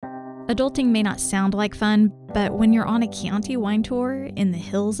Adulting may not sound like fun, but when you're on a Chianti wine tour in the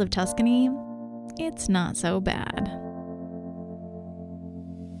hills of Tuscany, it's not so bad.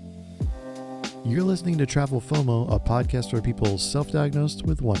 You're listening to Travel FOMO, a podcast where people self-diagnosed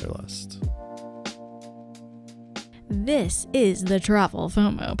with wanderlust. This is the Travel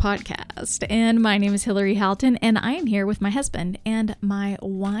FOMO podcast, and my name is Hillary Halton, and I am here with my husband and my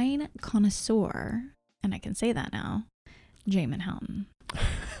wine connoisseur, and I can say that now, Jamin Houghton.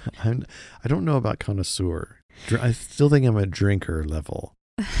 I don't know about connoisseur. I still think I'm a drinker level.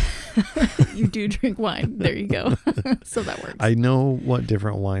 You do drink wine. There you go. So that works. I know what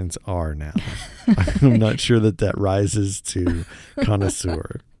different wines are now. I'm not sure that rises to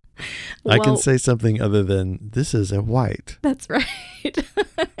connoisseur. I can say something other than, this is a white. That's right.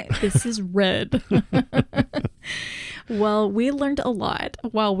 This is red. Well, we learned a lot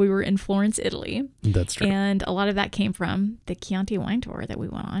while we were in Florence, Italy. That's true. And a lot of that came from the Chianti wine tour that we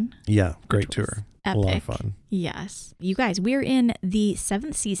went on. Yeah, great tour. Epic. A lot of fun. Yes. You guys, we're in the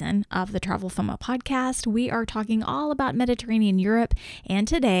 7th season of the Travel FOMO podcast. We are talking all about Mediterranean Europe. And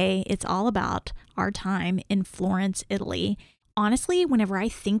today it's all about our time in Florence, Italy. Honestly, whenever I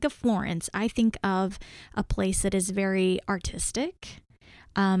think of Florence, I think of a place that is very artistic,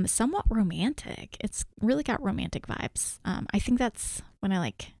 somewhat romantic. It's really got romantic vibes. I think that's when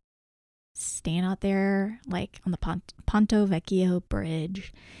I stand out there on the Ponte Vecchio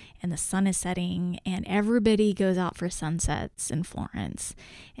bridge and the sun is setting and everybody goes out for sunsets in Florence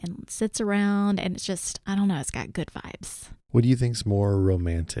and sits around, and it's just, I don't know, it's got good vibes. What do you think's more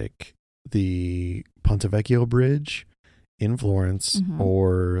romantic? The Ponte Vecchio bridge in Florence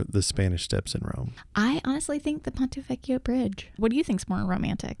or the Spanish Steps in Rome? I honestly think the Ponte Vecchio bridge. What do you think's more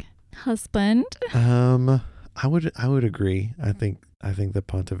romantic? Husband? I would agree. I think the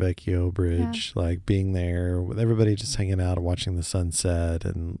Ponte Vecchio bridge, being there with everybody just hanging out and watching the sunset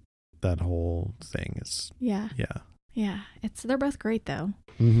and that whole thing is Yeah. They're both great though.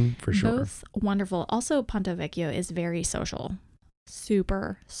 For sure. Both wonderful. Also, Ponte Vecchio is very social.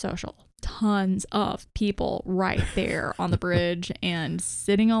 Super social. Tons of people right there on the bridge and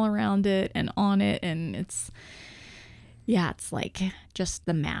sitting all around it and on it, and it's like just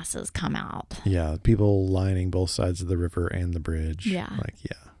the masses come out. Yeah, people lining both sides of the river and the bridge. Yeah.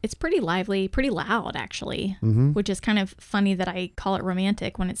 It's pretty lively, pretty loud actually, which is kind of funny that I call it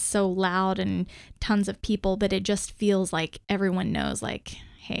romantic when it's so loud and tons of people, but it just feels like everyone knows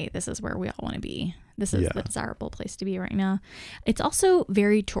hey, this is where we all want to be. This is the desirable place to be right now. It's also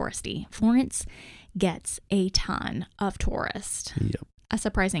very touristy. Florence gets a ton of tourists. Yep. A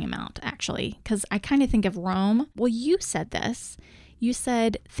surprising amount, actually, because I kind of think of Rome. Well, you said this. You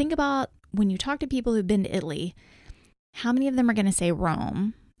said, think about when you talk to people who've been to Italy, how many of them are going to say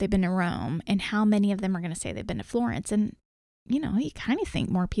Rome? They've been to Rome. And how many of them are going to say they've been to Florence? And, you kind of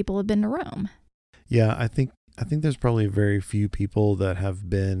think more people have been to Rome. Yeah, I think there's probably very few people that have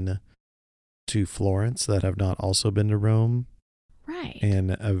been to Florence that have not also been to Rome. Right.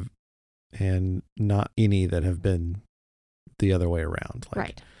 And not any that have been the other way around.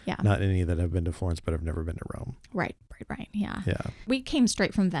 Right. Yeah. Not any that have been to Florence but have never been to Rome. Right. Yeah. Yeah. We came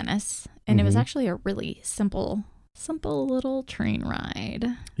straight from Venice, and it was actually a really simple little train ride.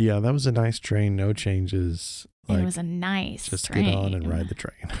 Yeah, that was a nice train, no changes. It was a nice just train. Get on and ride the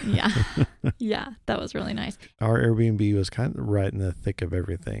train. Yeah. Yeah, that was really nice. Our Airbnb was kind of right in the thick of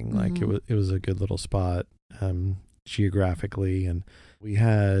everything. It was a good little spot geographically, and we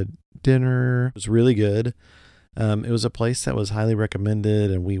had dinner. It was really good. It was a place that was highly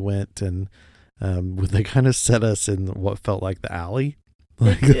recommended, and we went, and they kind of set us in what felt like the alley.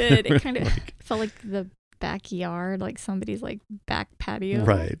 It did. It kind of felt like the backyard, like somebody's back patio.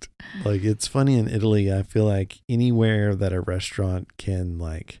 Right. It's funny in Italy, I feel like anywhere that a restaurant can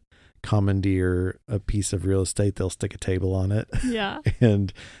commandeer a piece of real estate, they'll stick a table on it. Yeah.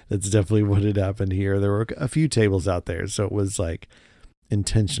 And that's definitely what had happened here. There were a few tables out there, so it was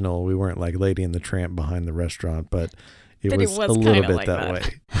intentional. We weren't Lady and the Tramp behind the restaurant, but it was a little bit that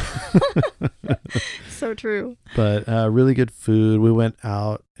way. So true. But really good food. We went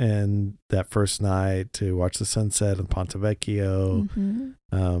out and that first night to watch the sunset in Ponte Vecchio.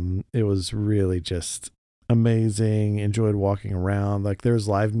 It was really just amazing. Enjoyed walking around. There was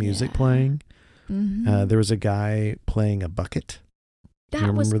live music playing. There was a guy playing a bucket.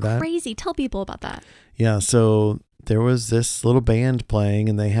 That was crazy. Tell people about that. Yeah, so there was this little band playing,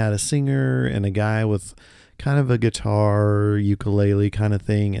 and they had a singer and a guy with kind of a guitar, ukulele kind of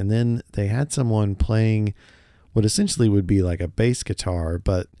thing. And then they had someone playing what essentially would be a bass guitar,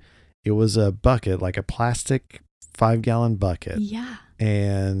 but it was a bucket, a plastic 5-gallon bucket. Yeah.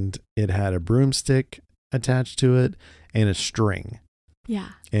 And it had a broomstick attached to it and a string.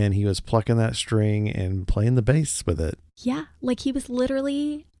 Yeah. And he was plucking that string and playing the bass with it. Yeah. Like he was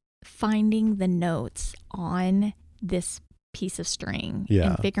literally finding the notes on this piece of string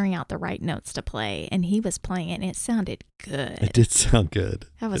and figuring out the right notes to play. And he was playing it and it sounded good. It did sound good.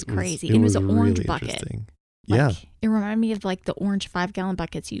 That was crazy. It was an orange really bucket. Yeah. It reminded me of like the orange 5-gallon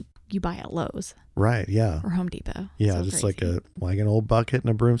buckets you buy at Lowe's. Right. Yeah. Or Home Depot. Yeah. So just crazy. like an old bucket and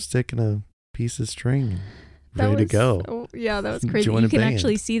a broomstick and a piece of string. Ready to go. That was crazy. Join You a can band.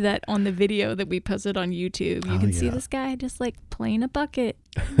 actually see that on the video that we posted on YouTube. You can see this guy just like playing a bucket.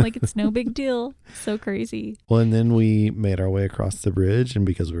 Like it's no big deal. So crazy. Well, and then we made our way across the bridge. And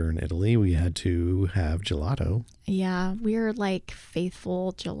because we were in Italy, we had to have gelato. Yeah. We're like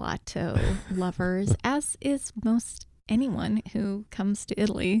faithful gelato lovers, as is most anyone who comes to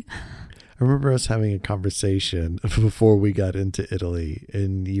Italy. I remember us having a conversation before we got into Italy.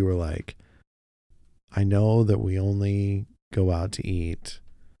 And you were like, I know that we only go out to eat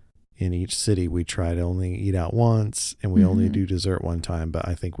in each city. We try to only eat out once and we only do dessert one time, but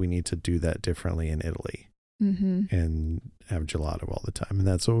I think we need to do that differently in Italy and have gelato all the time. And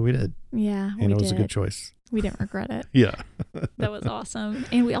that's what we did. Yeah. And it was a good choice. We didn't regret it. Yeah. That was awesome.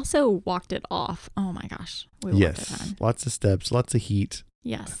 And we also walked it off. Oh my gosh. We walked it on. Lots of steps, lots of heat.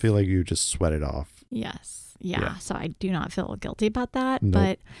 Yes. I feel like you just sweat it off. Yes. Yeah. So I do not feel guilty about that. Nope.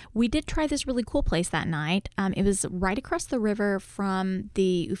 But we did try this really cool place that night. It was right across the river from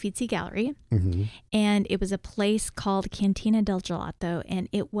the Uffizi Gallery. And it was a place called Cantina del Gelato. And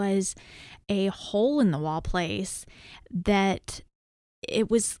it was a hole in the wall place that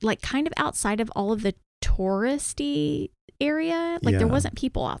it was like kind of outside of all of the touristy area. Like there wasn't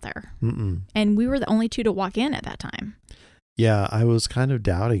people out there. And we were the only two to walk in at that time. Yeah, I was kind of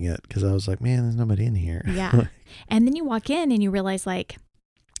doubting it because I was like, man, there's nobody in here. Yeah. And then you walk in and you realize, like,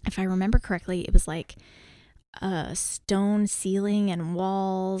 if I remember correctly, it was like a stone ceiling and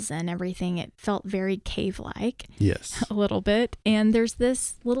walls and everything. It felt very cave-like. Yes. A little bit. And there's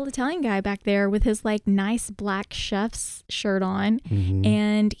this little Italian guy back there with his like nice black chef's shirt on.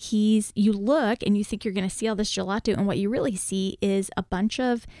 And you look and you think you're going to see all this gelato. And what you really see is a bunch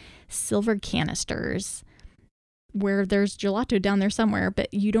of silver canisters where there's gelato down there somewhere,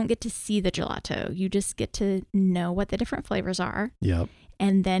 but you don't get to see the gelato. You just get to know what the different flavors are. Yep.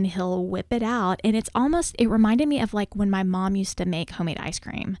 And then he'll whip it out. And it reminded me of like when my mom used to make homemade ice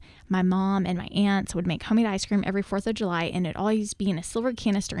cream. My mom and my aunts would make homemade ice cream every 4th of July, and it'd always be in a silver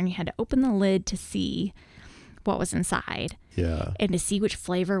canister, and you had to open the lid to see what was inside. Yeah. And to see which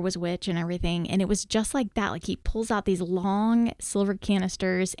flavor was which and everything. And it was just like that. Like he pulls out these long silver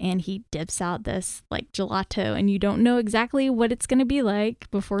canisters and he dips out this like gelato, and you don't know exactly what it's going to be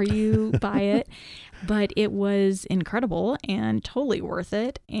like before you buy it. But it was incredible and totally worth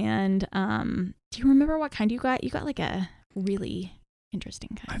it. And do you remember what kind you got? You got like a really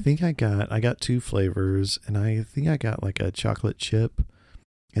interesting kind. I think I got 2 flavors, and I think I got like a chocolate chip,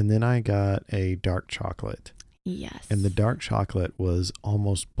 and then I got a dark chocolate. Yes. And the dark chocolate was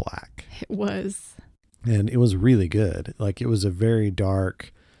almost black. It was. And it was really good. Like it was a very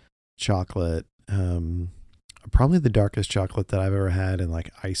dark chocolate. Probably the darkest chocolate that I've ever had in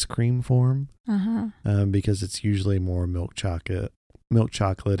like ice cream form. Because it's usually more milk chocolate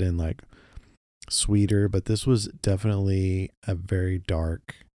and like sweeter. But this was definitely a very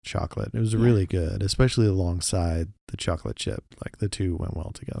dark chocolate. It was really good, especially alongside the chocolate chip. Like the two went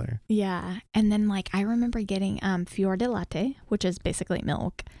well together. Yeah. And then like I remember getting fior di latte, which is basically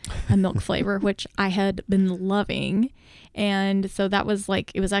milk, a milk flavor, which I had been loving. And so that was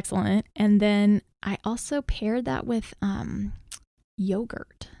like, it was excellent. And then I also paired that with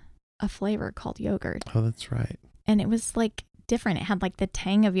yogurt, a flavor called yogurt. Oh, that's right. And it was like different. It had like the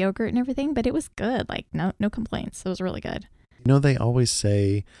tang of yogurt and everything, but it was good. Like no complaints. It was really good. You know, they always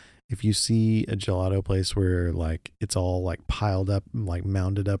say if you see a gelato place where like it's all like piled up, like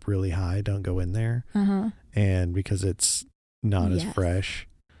mounded up really high, don't go in there. And because it's not as fresh.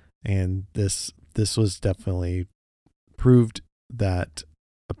 And this was definitely proved that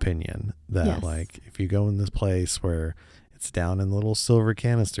opinion that like if you go in this place where it's down in little silver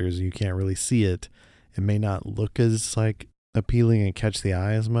canisters, you can't really see it. It may not look as like appealing and catch the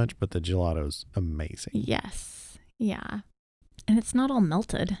eye as much, but the gelato's amazing. Yes. Yeah. And it's not all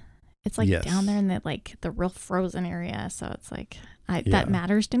melted. It's like down there in the real frozen area. So it's like that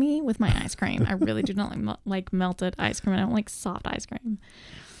matters to me with my ice cream. I really do not like melted ice cream. I don't like soft ice cream.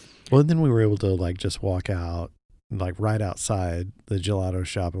 Well, and then we were able to like just walk out like right outside the gelato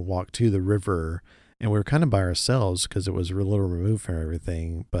shop and walk to the river. And we were kind of by ourselves because it was a little removed from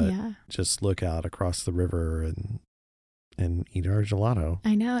everything. But just look out across the river and and eat our gelato.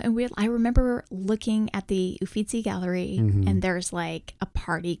 I know. And I remember looking at the Uffizi Gallery and there's like a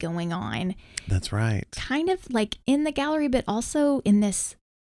party going on. That's right. Kind of like in the gallery, but also in this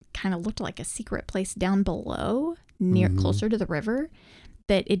kind of looked like a secret place down below, closer to the river.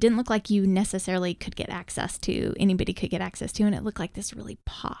 That it didn't look like you necessarily could get access to, anybody could get access to. And it looked like this really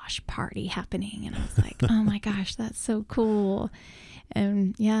posh party happening. And I was like, oh my gosh, that's so cool.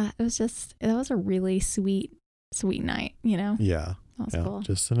 And yeah, it was a really sweet night, you know? Yeah. That was cool.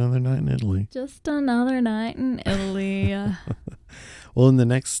 Just another night in Italy. Just another night in Italy. Well, and the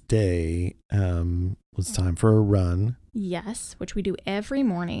next day was time for a run. Yes, which we do every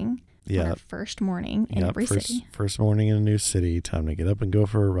morning. Yeah. Our first morning in every city. First morning in a new city, time to get up and go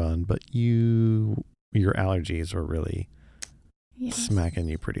for a run. But your allergies were really smacking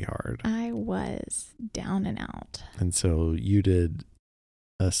you pretty hard. I was down and out. And so you did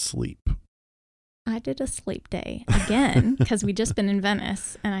a sleep. I did a sleep day again because we'd just been in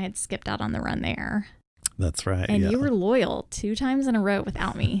Venice and I had skipped out on the run there. That's right. And you were loyal 2 times in a row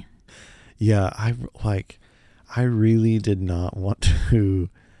without me. Yeah, I really did not want to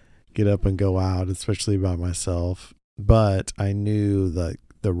get up and go out, especially by myself. But I knew that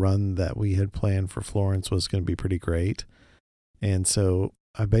the run that we had planned for Florence was going to be pretty great. And so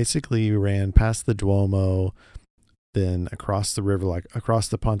I basically ran past the Duomo, then across the river, like across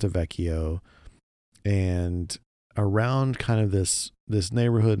the Ponte Vecchio, and around kind of this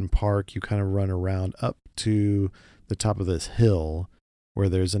neighborhood and park. You kind of run around up to the top of this hill where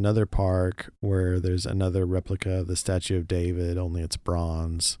there's another park where there's another replica of the Statue of David, only it's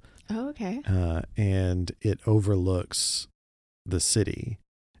bronze. Oh, okay. And it overlooks the city,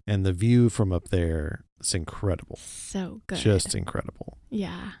 and the view from up there is incredible. So good. Just incredible.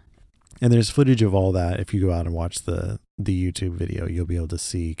 Yeah. And there's footage of all that. If you go out and watch the YouTube video, you'll be able to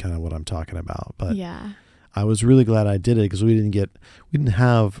see kind of what I'm talking about. But yeah, I was really glad I did it because we didn't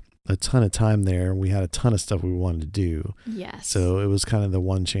have a ton of time there, and we had a ton of stuff we wanted to do. Yes. So it was kind of the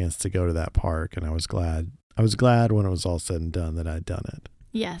one chance to go to that park, and I was glad when it was all said and done that I'd done it.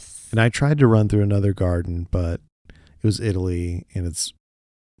 Yes. And I tried to run through another garden, but it was Italy and it's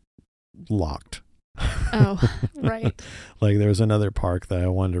locked. Oh, right. Like there was another park that I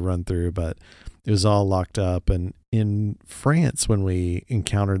wanted to run through, but it was all locked up. And in France, when we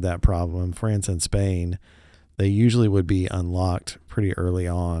encountered that problem, France and Spain, they usually would be unlocked pretty early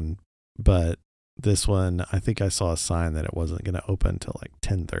on. But this one, I think I saw a sign that it wasn't going to open until like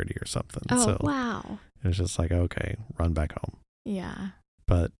 10:30 or something. Oh, so wow. It was just like, okay, run back home. Yeah.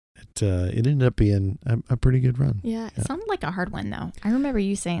 But it ended up being a pretty good run. Yeah. It sounded like a hard one, though. I remember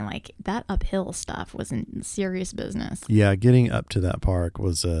you saying like that uphill stuff was in serious business. Yeah, getting up to that park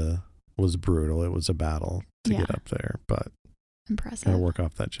was brutal. It was a battle to get up there, but impressive. Gotta work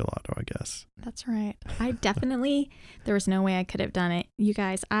off that gelato, I guess. That's right. There was no way I could have done it. You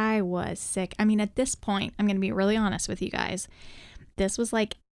guys, I was sick. I mean, at this point, I'm going to be really honest with you guys. This was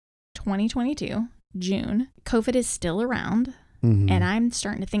like 2022, June. COVID is still around. Mm-hmm. And I'm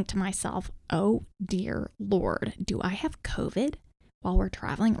starting to think to myself, oh dear Lord, do I have COVID while we're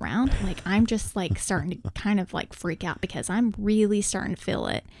traveling around? Like, I'm just like starting to kind of like freak out because I'm really starting to feel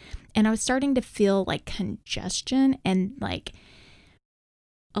it. And I was starting to feel like congestion and like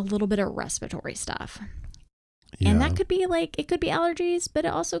a little bit of respiratory stuff. Yeah. And that could be like, it could be allergies, but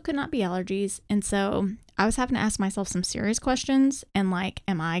it also could not be allergies. And so I was having to ask myself some serious questions and like,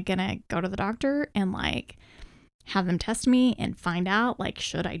 am I going to go to the doctor and like have them test me and find out, like,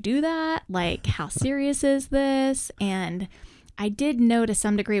 should I do that? Like, how serious is this? And I did know to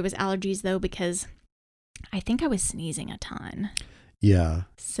some degree it was allergies, though, because I think I was sneezing a ton. Yeah.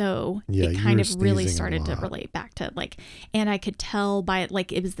 So it kind of really started to relate back to, like, and I could tell by it,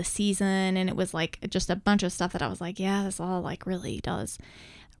 like, it was the season and it was, like, just a bunch of stuff that I was like, yeah, this all, like, really does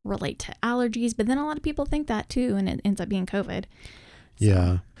relate to allergies. But then a lot of people think that, too, and it ends up being COVID. So,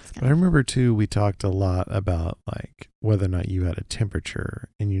 yeah. But I remember too, we talked a lot about like whether or not you had a temperature,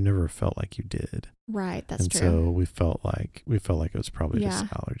 and you never felt like you did. Right. That's true. And so we felt like it was probably just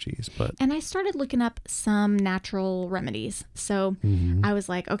allergies. And I started looking up some natural remedies. So I was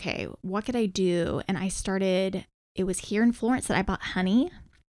like, okay, what could I do? And it was here in Florence that I bought honey.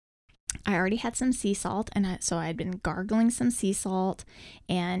 I already had some sea salt, and so I had been gargling some sea salt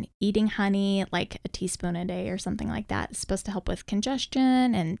and eating honey, like a teaspoon a day or something like that. It's supposed to help with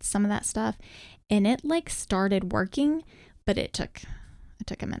congestion and some of that stuff. And it like started working, but it took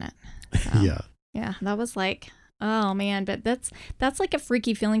a minute. So, yeah, that was like, oh man, but that's like a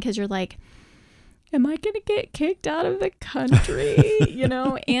freaky feeling because you're like, am I going to get kicked out of the country? You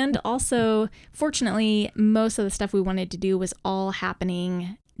know, and also, fortunately, most of the stuff we wanted to do was all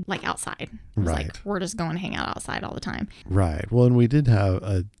happening like outside. It was Right. like, we're just going to hang out outside all the time. Right. Well, and we did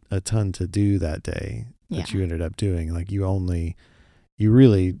have a ton to do that day that Yeah. you ended up doing. Like you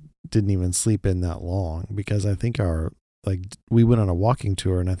really didn't even sleep in that long, because I think we went on a walking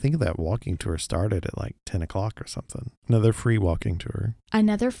tour, and I think that walking tour started at like 10 o'clock or something. Another free walking tour.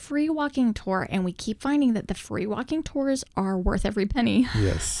 Another free walking tour. And we keep finding that the free walking tours are worth every penny.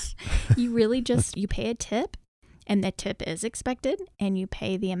 Yes. You really just, you pay a tip, and the tip is expected, and you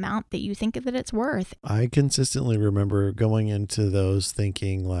pay the amount that you think that it's worth. I consistently remember going into those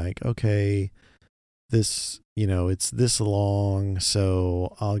thinking like, okay, this, it's this long,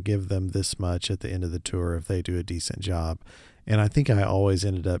 so I'll give them this much at the end of the tour if they do a decent job. And I think I always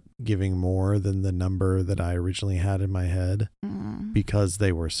ended up giving more than the number that I originally had in my head because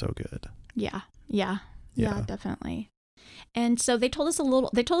they were so good. Yeah, definitely. And so they told us a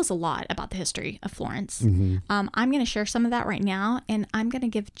lot about the history of Florence. Mm-hmm. I'm going to share some of that right now, and I'm going to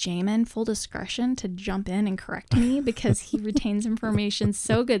give Jamin full discretion to jump in and correct me because he retains information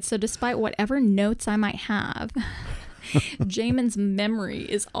so good. So despite whatever notes I might have, Jamin's memory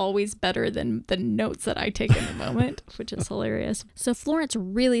is always better than the notes that I take in the moment, which is hilarious. So Florence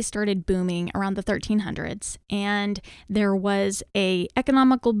really started booming around the 1300s, and there was a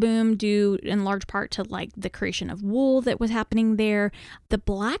economical boom due in large part to like the creation of wool that was happening there. The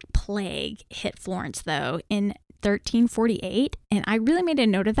Black Plague hit Florence though in 1348, and I really made a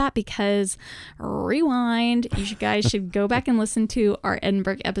note of that because rewind, you guys should go back and listen to our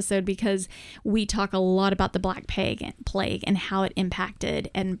Edinburgh episode because we talk a lot about the Black Plague and how it impacted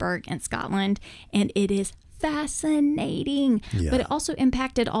Edinburgh and Scotland, and it is fascinating. But it also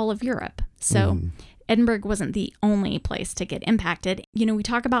impacted all of Europe. So Edinburgh wasn't the only place to get impacted. We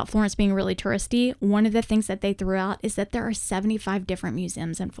talk about Florence being really touristy. One of the things that they threw out is that there are 75 different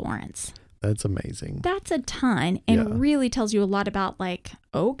museums in Florence. That's amazing. That's a ton, and really tells you a lot about like,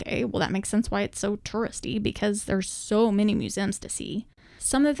 okay, well, that makes sense why it's so touristy because there's so many museums to see.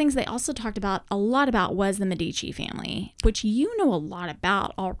 Some of the things they also talked about a lot about was the Medici family, which you know a lot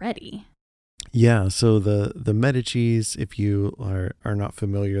about already. Yeah, so the Medicis, if you are not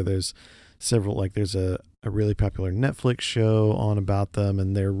familiar, there's several, like there's a really popular Netflix show on about them,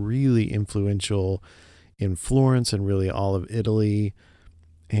 and they're really influential in Florence and really all of Italy,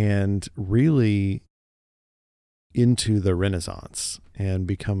 and really into the Renaissance and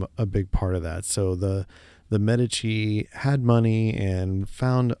become a big part of that. So the Medici had money and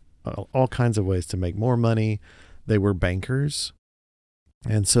found all kinds of ways to make more money. They were bankers,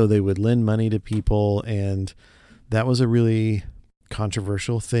 and so they would lend money to people, and that was a really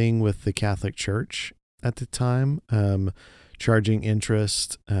controversial thing with the Catholic Church at the time, charging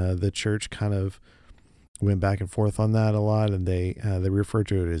interest. The church kind of went back and forth on that a lot, and they referred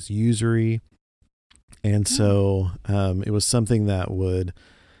to it as usury. And so it was something that would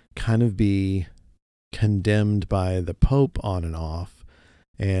kind of be condemned by the Pope on and off.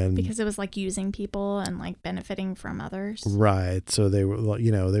 And because it was like using people and like benefiting from others. Right. So they were,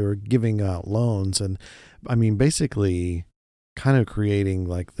 they were giving out loans, and I mean, basically kind of creating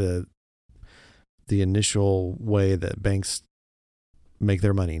like the initial way that banks make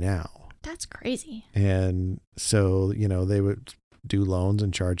their money now. That's crazy. And so, they would do loans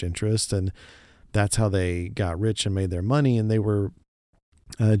and charge interest, and that's how they got rich and made their money. And they were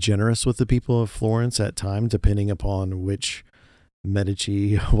generous with the people of Florence at times, depending upon which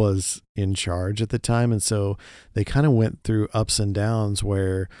Medici was in charge at the time. And so they kind of went through ups and downs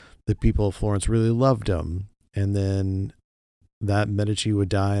where the people of Florence really loved them. And then that Medici would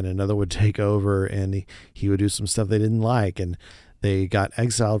die and another would take over, and he would do some stuff they didn't like. And they got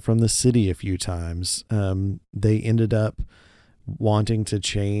exiled from the city a few times. They ended up wanting to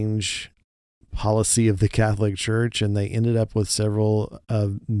change policy of the Catholic Church, and they ended up with several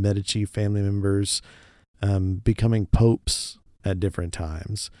of Medici family members becoming popes at different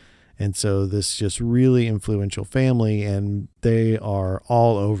times. And so this just really influential family, and they are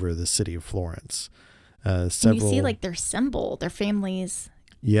all over the city of Florence. And you see like their symbol, their family's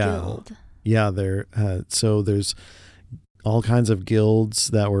guild. Yeah, so there's all kinds of guilds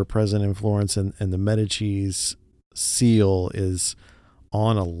that were present in Florence, and the Medici's seal is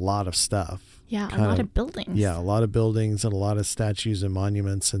on a lot of stuff. Yeah, a lot of buildings. Yeah, a lot of buildings and a lot of statues and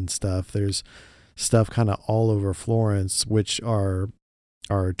monuments and stuff. There's stuff kind of all over Florence, which our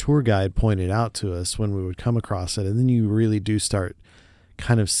tour guide pointed out to us when we would come across it. And then you really do start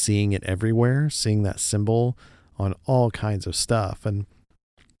kind of seeing it everywhere, seeing that symbol on all kinds of stuff. And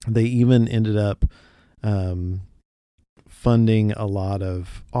they even ended up funding a lot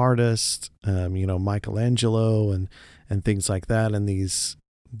of artists, Michelangelo and things like that. And these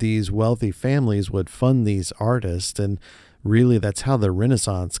wealthy families would fund these artists, and really that's how the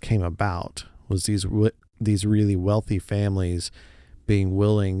Renaissance came about, was these really wealthy families being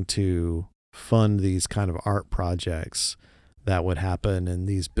willing to fund these kind of art projects that would happen in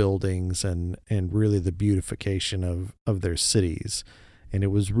these buildings and really the beautification of their cities. And it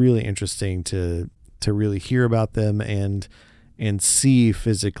was really interesting to really hear about them and see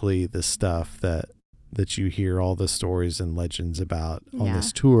physically the stuff that you hear all the stories and legends about on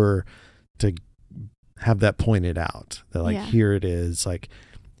this tour, to have that pointed out, that like, here it is, like,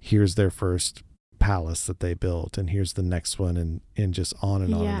 here's their first palace that they built, and here's the next one, and just on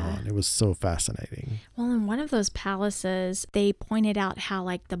and on and on. It was so fascinating. Well, in one of those palaces, they pointed out how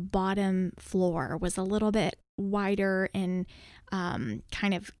like the bottom floor was a little bit wider and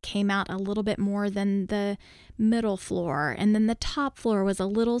kind of came out a little bit more than the middle floor, and then the top floor was a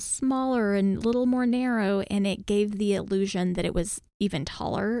little smaller and a little more narrow, and it gave the illusion that it was even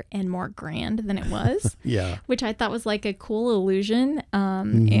taller and more grand than it was. Which I thought was like a cool illusion.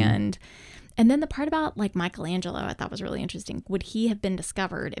 And then the part about like Michelangelo I thought was really interesting. Would he have been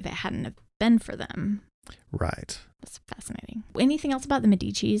discovered if it hadn't have been for them? Right. That's fascinating. Anything else about the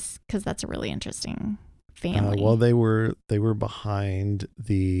Medicis? Because that's a really interesting family. Well, they were behind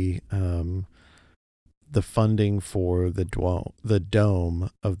the funding for the dome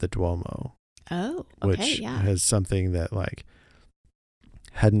of the Duomo. Oh, okay, which has something that like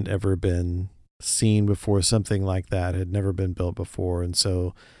hadn't ever been seen before. Something like that had never been built before, and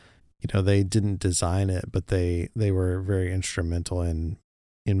so they didn't design it, but they were very instrumental in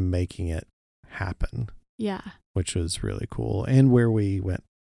making it happen. Yeah, which was really cool, and where we went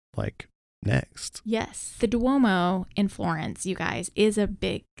like next. Yes. The Duomo in Florence, you guys, is a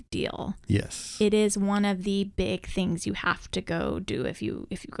big deal. Yes. It is one of the big things you have to go do if you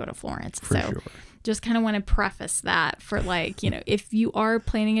go to Florence. For sure. Just kind of want to preface that for like, if you are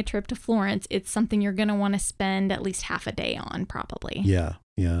planning a trip to Florence, it's something you're going to want to spend at least half a day on probably. Yeah.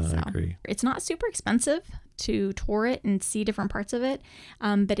 Yeah, I agree. It's not super expensive to tour it and see different parts of it,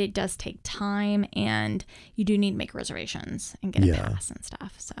 but it does take time, and you do need to make reservations and get a pass and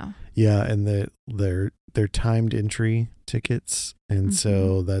stuff. So and they're timed entry tickets, and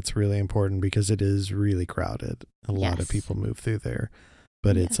so that's really important because it is really crowded. A lot of people move through there,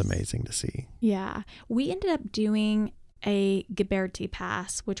 but it's amazing to see. Yeah, we ended up doing a Ghiberti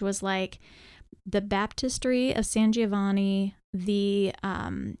pass, which was like the baptistry of San Giovanni, the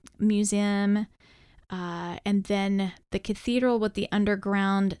museum, and then the cathedral with the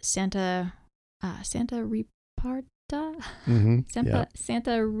underground Santa Riparata,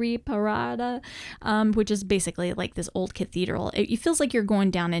 Santa Riparata, which is basically like this old cathedral. It feels like you're going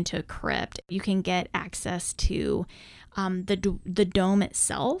down into a crypt. You can get access to the dome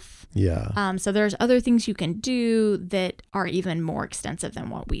itself. Yeah. So there's other things you can do that are even more extensive than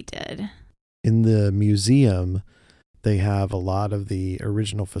what we did. In the museum, they have a lot of the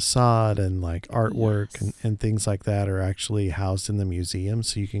original facade and like artwork and things like that are actually housed in the museum,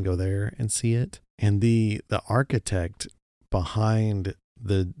 so you can go there and see it. And the architect behind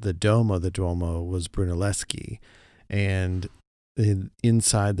the Duomo was Brunelleschi, and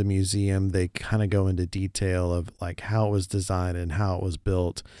inside the museum they kind of go into detail of like how it was designed and how it was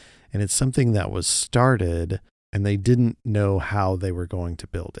built, and it's something that was started and they didn't know how they were going to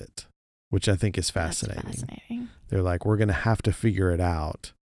build it, which I think is fascinating. That's fascinating. They're like, we're going to have to figure it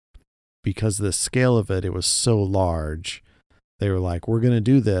out because the scale of it was so large. They were like, we're going to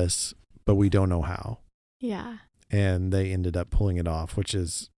do this, but we don't know how. Yeah. And they ended up pulling it off, which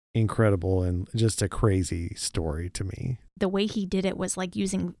is incredible and just a crazy story to me. The way he did it was like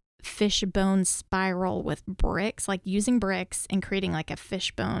using fishbone spiral with bricks, like using bricks and creating like a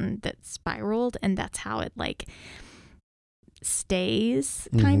fishbone that spiraled, and that's how it like stays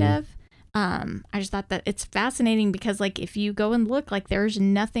kind of. I just thought that it's fascinating because like if you go and look, like there's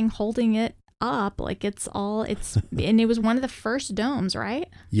nothing holding it up, like it's and it was one of the first domes, right?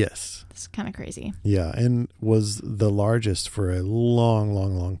 Yes. It's kind of crazy. Yeah, and was the largest for a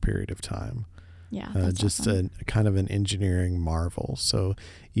long period of time. Yeah, that's just awesome. a kind of an engineering marvel. So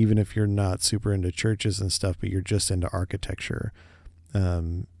even if you're not super into churches and stuff, but you're just into architecture,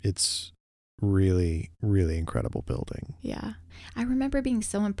 it's really incredible building. Yeah, I remember being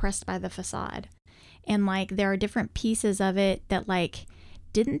so impressed by the facade, and like there are different pieces of it that like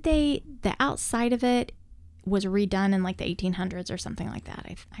the outside of it was redone in like the 1800s or something like that.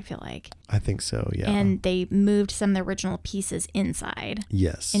 I feel like. I think so, yeah. And they moved some of the original pieces inside.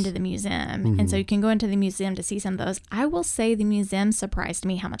 Yes. Into the museum. And so you can go into the museum to see some of those. I will say the museum surprised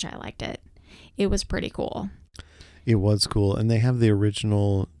me how much I liked it. It was pretty cool. It was cool. And they have the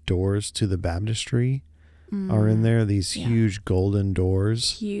original doors to the baptistry. are in there, these Yeah. huge golden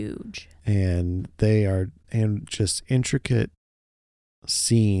doors. Huge. And they are, and just intricate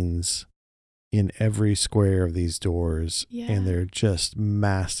scenes in every square of these doors. Yeah. And they're just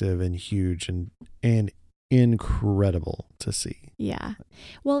massive and huge and incredible to see. Yeah.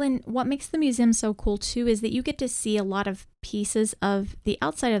 Well, and what makes the museum so cool too is that you get to see a lot of pieces of the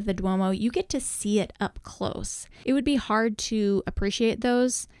outside of the Duomo. You get to see it up close. It would be hard to appreciate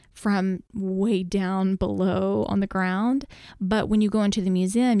those from way down below on the ground. But when you go into the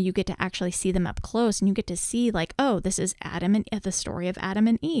museum, you get to actually see them up close, and you get to see like, oh, this is the story of Adam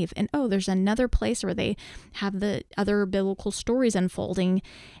and Eve. And oh, there's another place where they have the other biblical stories unfolding,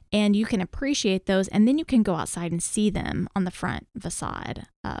 and you can appreciate those. And then you can go outside and see them on the front facade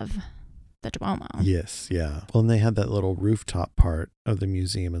of the Duomo. Yes. Yeah. Well, and they had that little rooftop part of the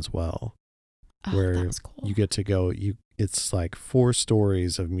museum as well. Oh, Where that was cool. you get to go, it's like 4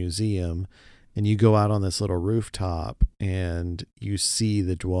 stories of museum, and you go out on this little rooftop and you see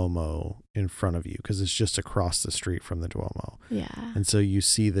the Duomo in front of you because it's just across the street from the Duomo. Yeah. And so you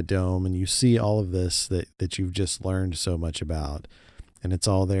see the dome and you see all of this that you've just learned so much about, and it's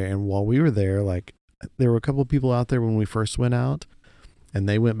all there. And while we were there, like there were a couple of people out there when we first went out, and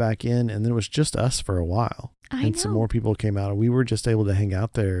they went back in, and then it was just us for a while. I And know. some more people came out, and we were just able to hang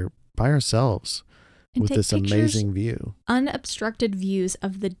out there by ourselves And with take this pictures, amazing view. unobstructed views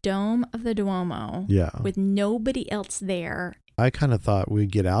of the dome of the Duomo. Yeah. With nobody else there. I kind of thought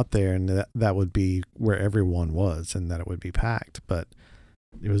we'd get out there and that would be where everyone was and that it would be packed, but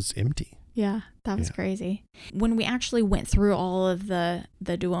it was empty. Yeah, that was Yeah. crazy. When we actually went through all of the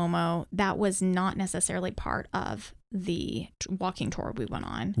Duomo, that was not necessarily part of the walking tour we went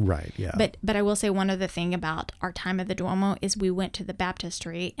on. Right, yeah. But I will say one other thing about our time at the Duomo is we went to the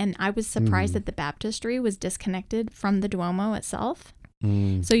baptistry, and I was surprised that the baptistry was disconnected from the Duomo itself.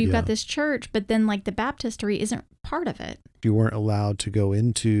 So you've got this church, but then like the baptistry isn't part of it. You weren't allowed to go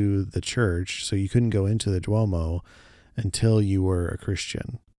into the church, so you couldn't go into the Duomo until you were a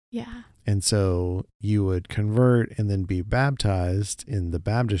Christian. Yeah. And so you would convert and then be baptized in the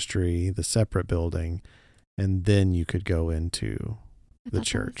baptistry, the separate building, and then you could go into I the thought that was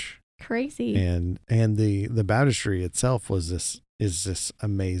church. crazy. And the baptistry itself is this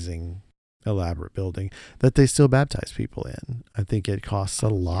amazing, elaborate building that they still baptize people in. I think it costs a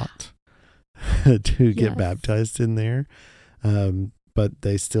lot to get baptized in there, but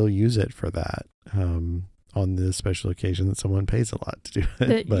they still use it for that on the special occasion that someone pays a lot to do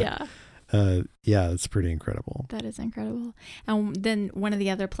it. It's pretty incredible. That is incredible. And then one of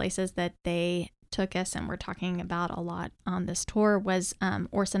the other places that they took us and we're talking about a lot on this tour was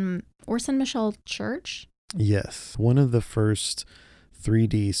Orson Michel Church. Yes. One of the first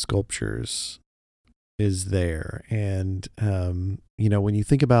 3D sculptures is there. And, when you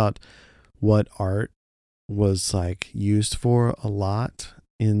think about what art was like used for a lot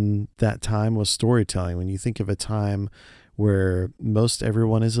in that time was storytelling. When you think of a time where most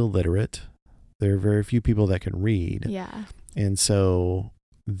everyone is illiterate, there are very few people that can read. Yeah. And so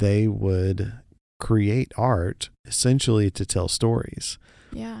they would create art essentially to tell stories.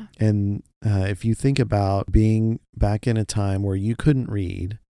 Yeah. And if you think about being back in a time where you couldn't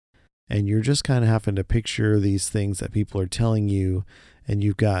read and you're just kind of having to picture these things that people are telling you, and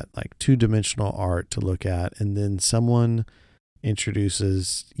you've got like 2-dimensional art to look at, and then someone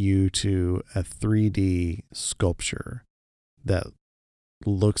introduces you to a 3D sculpture that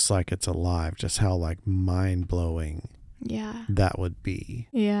looks like it's alive, just how like mind-blowing that would be.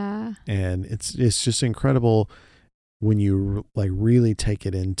 Yeah. And it's just incredible when you like really take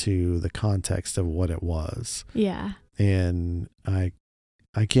it into the context of what it was. Yeah. And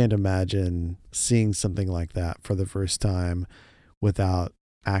I can't imagine seeing something like that for the first time without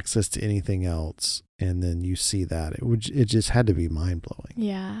access to anything else. And then you see that it just had to be mind blowing.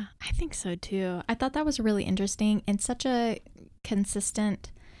 Yeah, I think so too. I thought that was really interesting, and such a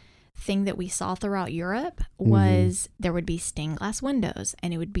consistent thing that we saw throughout Europe was there would be stained glass windows,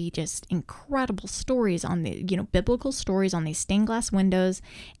 and it would be just incredible stories on the, biblical stories on these stained glass windows.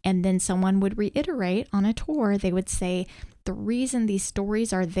 And then someone would reiterate on a tour, they would say, the reason these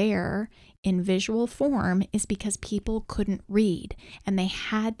stories are there in visual form is because people couldn't read, and they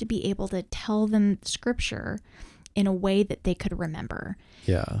had to be able to tell them scripture in a way that they could remember.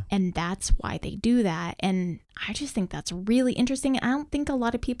 Yeah. And that's why they do that. And I just think that's really interesting. I don't think a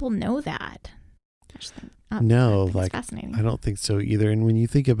lot of people know that. I think it's fascinating. I don't think so either. And when you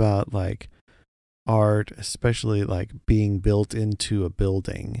think about like art, especially like being built into a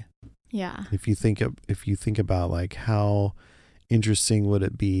building. Yeah. If you think about like how interesting would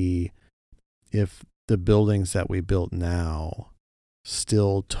it be if the buildings that we built now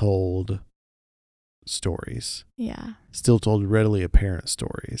still told stories. Yeah. Still told readily apparent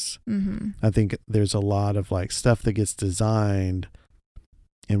stories. Mm-hmm. I think there's a lot of like stuff that gets designed,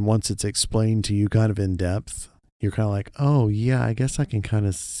 and once it's explained to you kind of in depth, you're kind of like, oh yeah, I guess I can kind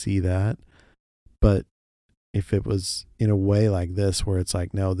of see that. But if it was in a way like this, where it's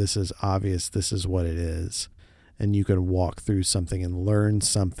like, no, this is obvious, this is what it is, and you can walk through something and learn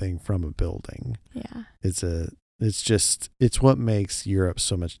something from a building. Yeah. It's what makes Europe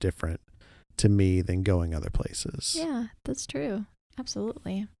so much different to me than going other places. Yeah, that's true.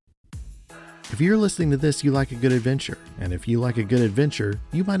 Absolutely. If you're listening to this, you like a good adventure. And if you like a good adventure,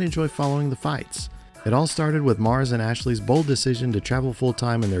 you might enjoy following the fights. It all started with Mars and Ashley's bold decision to travel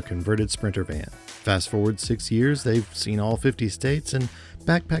full-time in their converted Sprinter van. Fast forward 6 years, they've seen all 50 states and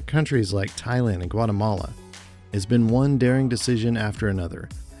backpack countries like Thailand and Guatemala. It's been one daring decision after another,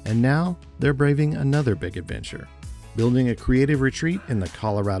 and now they're braving another big adventure, building a creative retreat in the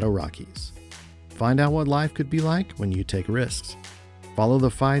Colorado Rockies. Find out what life could be like when you take risks. Follow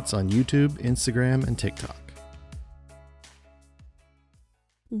the fights on YouTube, Instagram, and TikTok.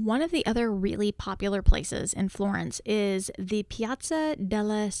 One of the other really popular places in Florence is the Piazza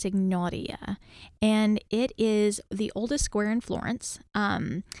della Signoria, and it is the oldest square in Florence.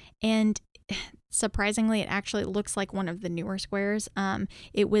 And surprisingly, it actually looks like one of the newer squares.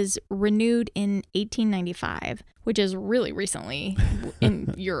 It was renewed in 1895, which is really recently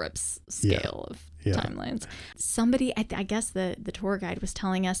in Europe's scale of timelines. Somebody, I guess the tour guide was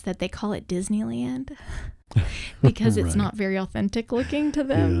telling us that they call it Disneyland because it's not very authentic looking to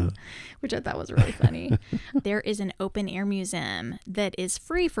them, which I thought was really funny. There is an open air museum that is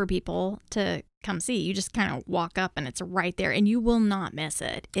free for people to come see. You just kind of walk up and it's right there and you will not miss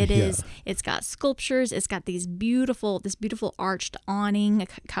it. It's got sculptures. It's got this beautiful arched awning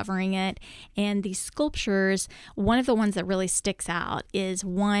covering it. And these sculptures, one of the ones that really sticks out is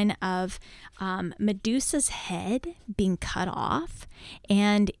one of Medusa's head being cut off.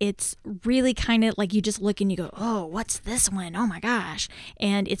 And it's really kind of like you just look and you go, oh, what's this one? Oh my gosh.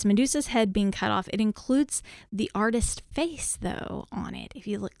 And it's Medusa's head being cut off. It includes the artist's face though on it, if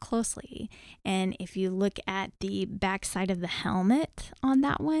you look closely. And if you look at the backside of the helmet on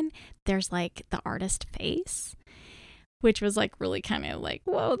that one, there's like the artist face, which was like really kind of like,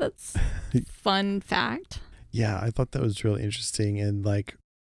 whoa, that's fun fact. Yeah, I thought that was really interesting. And like,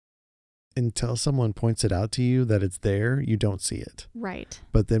 until someone points it out to you that it's there, you don't see it. Right.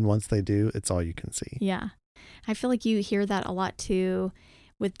 But then once they do, it's all you can see. Yeah. I feel like you hear that a lot too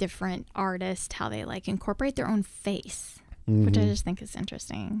with different artists, how they like incorporate their own face. Which I just think is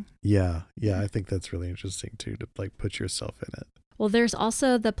interesting. Yeah. I think that's really interesting too, to like put yourself in it. Well, there's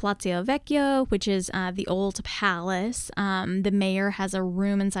also the Palazzo Vecchio, which is the old palace. The mayor has a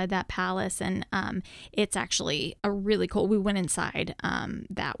room inside that palace, and it's actually a really cool. We went inside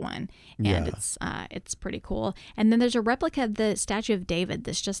that one, and it's pretty cool. And then there's a replica of the statue of David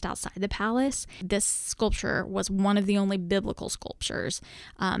that's just outside the palace. This sculpture was one of the only biblical sculptures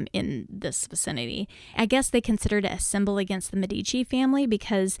in this vicinity. I guess they considered it a symbol against the Medici family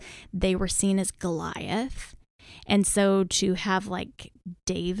because they were seen as Goliath. And so to have like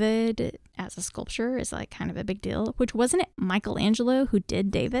David as a sculpture is like kind of a big deal, which wasn't it Michelangelo who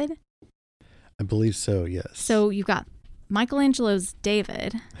did David? I believe so, yes. So you've got Michelangelo's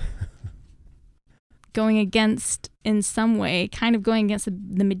David going against, in some way, kind of going against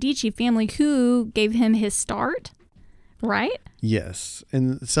the Medici family who gave him his start, right? Yes.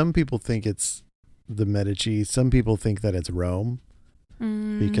 And some people think it's the Medici. Some people think that it's Rome.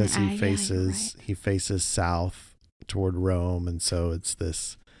 Because he faces south toward Rome, and so it's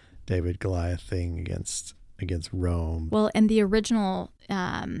this David Goliath thing against Rome. Well, and the original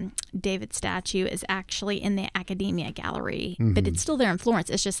David statue is actually in the Accademia Gallery, but it's still there in Florence.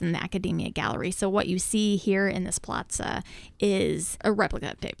 It's just in the Accademia Gallery. So what you see here in this plaza is a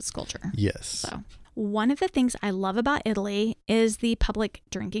replica of David's sculpture. Yes. So one of the things I love about Italy is the public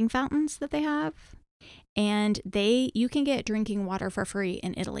drinking fountains that they have. And you can get drinking water for free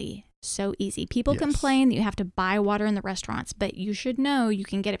in Italy. So easy. People complain that you have to buy water in the restaurants, but you should know you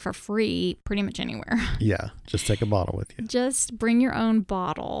can get it for free pretty much anywhere. Yeah, just take a bottle with you. Just bring your own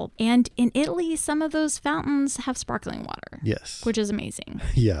bottle. And in Italy, some of those fountains have sparkling water. Yes. Which is amazing.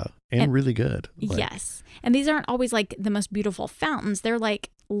 Yeah, and really good. Yes. And these aren't always like the most beautiful fountains. They're like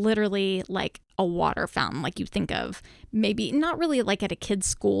literally like a water fountain, like you think of maybe not really like at a kid's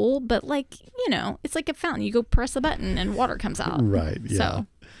school, but like, it's like a fountain. You go press a button and water comes out. Right. Yeah.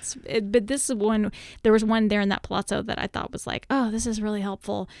 So, but this is one, there was one there in that palazzo that I thought was like, oh, this is really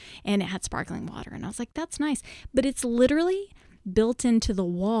helpful. And it had sparkling water. And I was like, that's nice. But it's literally built into the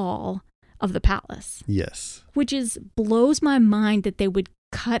wall of the palace. Yes. Which blows my mind that they would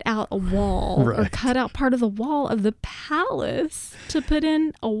cut out a wall or cut out part of the wall of the palace to put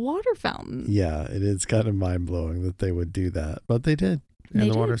in a water fountain. Yeah, it is kind of mind-blowing that they would do that, but they did.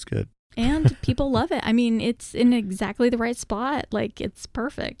 And the water's good. And people love it. I mean, it's in exactly the right spot. Like, it's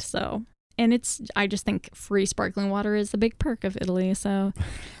perfect. So, and I just think free sparkling water is a big perk of Italy. So,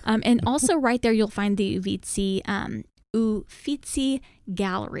 and also right there, you'll find the Uffizi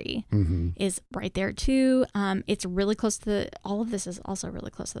Gallery is right there too. It's really close to all of this is also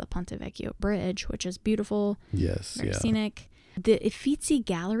really close to the Ponte Vecchio Bridge, which is beautiful. Yes. Very scenic. The Uffizi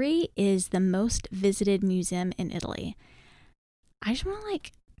Gallery is the most visited museum in Italy. I just want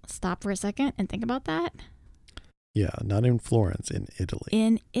to stop for a second and think about that. Yeah, not in Florence, in Italy.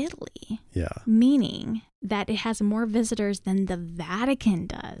 In Italy. Yeah. Meaning that it has more visitors than the Vatican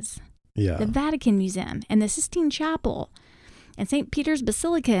does. Yeah. The Vatican Museum and the Sistine Chapel and St. Peter's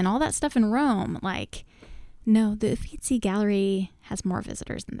Basilica and all that stuff in Rome. No, the Uffizi Gallery has more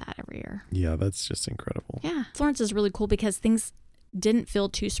visitors than that every year. Yeah, that's just incredible. Yeah. Florence is really cool because things didn't feel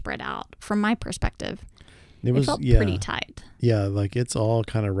too spread out from my perspective. It felt pretty tight. Yeah, it's all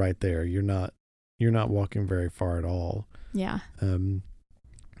kind of right there. You're not walking very far at all. Yeah. And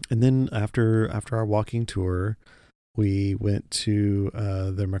then after our walking tour, we went to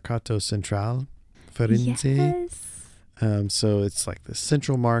the Mercato Centrale Firenze. Yes. So it's like the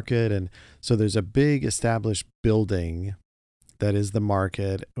central market, and so there's a big established building that is the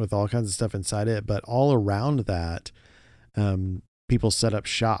market with all kinds of stuff inside it, but all around that, people set up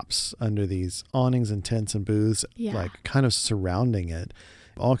shops under these awnings and tents and booths, kind of surrounding it.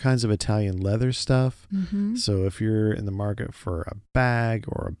 All kinds of Italian leather stuff. Mm-hmm. So if you're in the market for a bag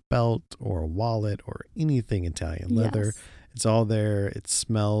or a belt or a wallet or anything Italian leather, it's all there. It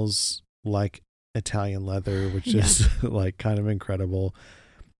smells like Italian leather, which is kind of incredible.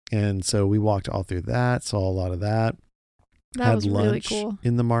 And so we walked all through that, saw a lot of that. That was lunch really cool.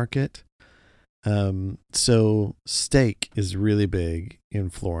 In the market. So steak is really big in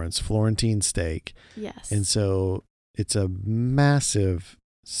Florence, Florentine steak. Yes. And so it's a massive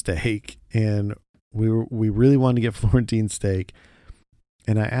steak, and we really wanted to get Florentine steak.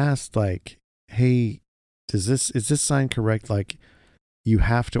 And I asked hey, is this sign correct? You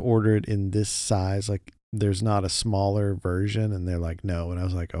have to order it in this size. There's not a smaller version. And they're like, no. And I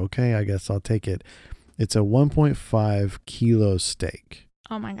was like, okay, I guess I'll take it. It's a 1.5 kilo steak.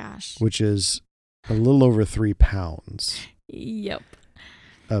 Oh my gosh. Which is a little over 3 pounds. Yep.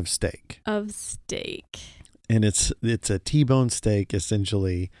 Of steak. And it's a T-bone steak,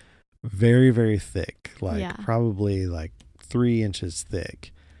 essentially, very, very thick, probably 3 inches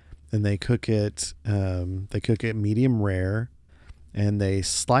thick. And they cook it medium rare, and they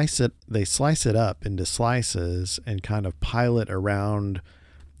slice it up into slices and kind of pile it around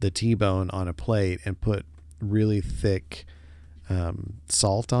the T-bone on a plate and put really thick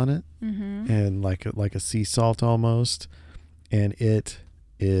salt on it, and like a sea salt almost, and it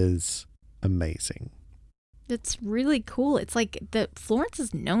is amazing. It's really cool. It's Florence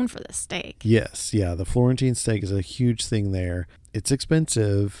is known for this steak. Yes, yeah. The Florentine steak is a huge thing there. It's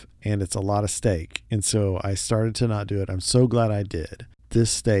expensive and it's a lot of steak. And so I started to not do it. I'm so glad I did.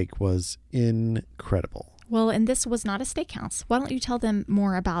 This steak was incredible. Well, and this was not a steakhouse. Why don't you tell them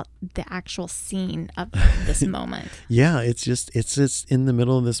more about the actual scene of this moment? Yeah, it's just in the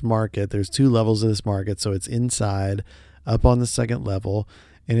middle of this market. There's 2 levels of this market. So it's inside, up on the second level.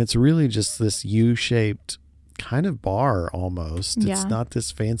 And it's really just this U-shaped kind of bar almost. Yeah. It's not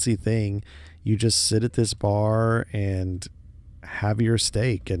this fancy thing. You just sit at this bar and have your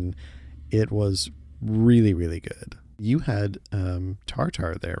steak, and it was really, really good. You had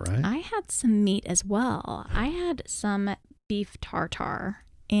tartare there, right? I had some meat as well. I had some beef tartare,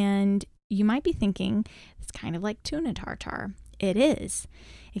 and you might be thinking it's kind of like tuna tartare. It is,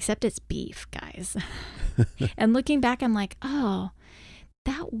 except it's beef, guys. And looking back, I'm like, oh,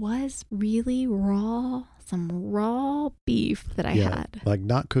 that was really raw. Some raw beef that I had.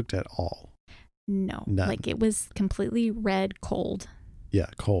 Not cooked at all. No. None. It was completely red, cold. Yeah,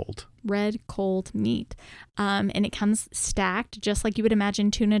 cold. Red, cold meat. And it comes stacked, just like you would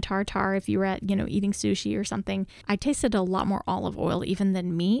imagine tuna tartare if you were at, eating sushi or something. I tasted a lot more olive oil even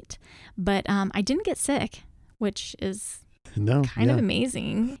than meat, but I didn't get sick, which is kind of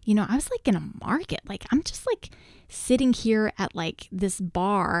amazing. I was in a market. I'm just sitting here at this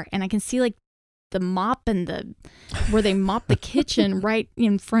bar, and I can see the mop and where they mop the kitchen right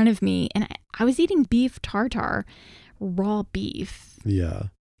in front of me. And I was eating beef tartare, raw beef. Yeah.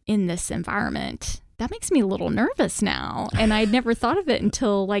 In this environment. That makes me a little nervous now. And I'd never thought of it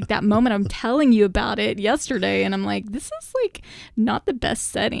until that moment I'm telling you about it yesterday. And I'm like, this is not the best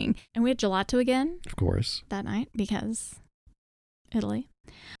setting. And we had gelato again. Of course. That night because Italy.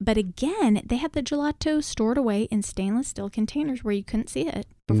 But again, they had the gelato stored away in stainless steel containers where you couldn't see it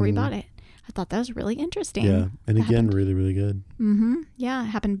before you bought it. I thought that was really interesting. Yeah. And that again, happened. really, really good. Yeah, it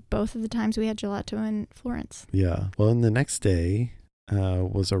happened both of the times we had gelato in Florence. Yeah. Well, and the next day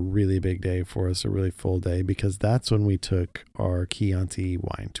was a really big day for us, a really full day, because that's when we took our Chianti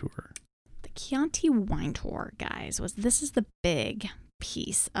wine tour. The Chianti wine tour, guys, this is the big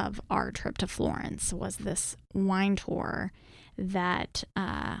piece of our trip to Florence, was this wine tour that,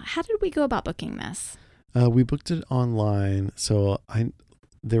 how did we go about booking this? We booked it online. So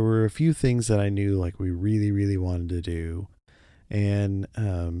there were a few things that I knew like we really, really wanted to do. And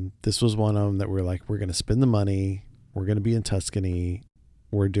this was one of them that we're like, we're going to spend the money. We're going to be in Tuscany.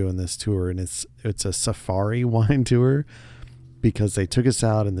 We're doing this tour. And it's a safari wine tour because they took us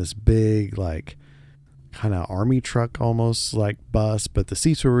out in this big, like kind of army truck, almost like bus, but the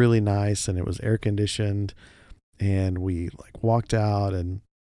seats were really nice and it was air conditioned. And we like walked out and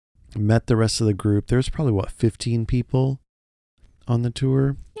met the rest of the group. There's probably 15 people on the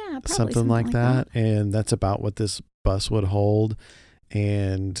tour. Yeah, probably something like that. And that's about what this bus would hold.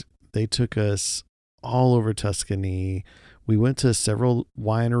 And they took us all over Tuscany. We went to several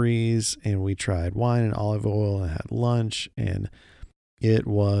wineries and we tried wine and olive oil and had lunch, and it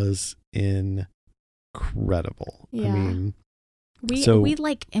was incredible. Yeah. I mean, we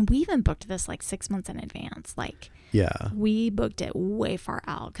even booked this like 6 months in advance. Like, yeah, we booked it way far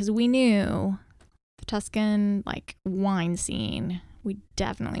out because we knew the Tuscan like wine scene. We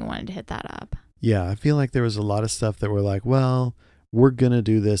definitely wanted to hit that up. Yeah, I feel like there was a lot of stuff that we're like, well, we're going to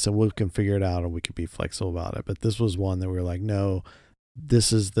do this and we can figure it out and we could be flexible about it. But this was one that we were like, no,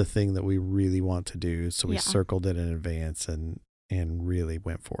 this is the thing that we really want to do. So we circled it in advance and really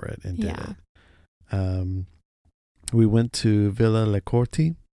went for it and did it. We went to Villa Le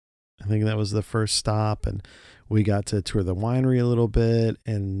Corti. I think that was the first stop, and we got to tour the winery a little bit,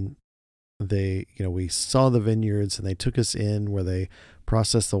 and we saw the vineyards, and they took us in where they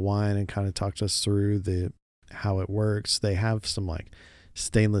process the wine and kind of talked us through how it works. They have some like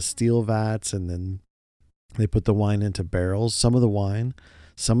stainless steel vats, and then they put the wine into barrels. Some of the wine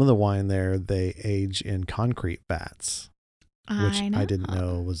there, they age in concrete vats, which I didn't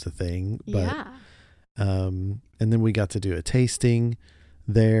know was a thing. But, and then we got to do a tasting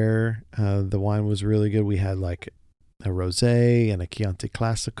there. The wine was really good. We had like a rosé and a Chianti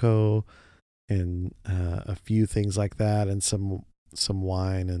Classico and a few things like that, and some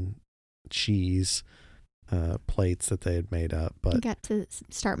wine and cheese plates that they had made up. But you got to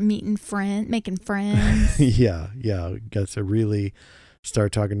start making friends. yeah, got to really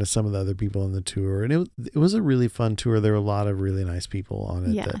start talking to some of the other people on the tour, and it was a really fun tour. There were a lot of really nice people on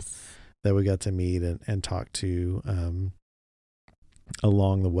it that we got to meet and talk to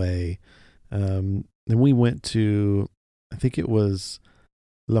along the way. Then we went to, I think it was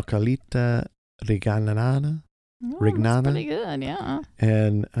Localita Rignana. That's pretty good, yeah.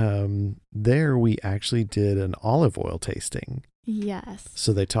 And there we actually did an olive oil tasting. Yes.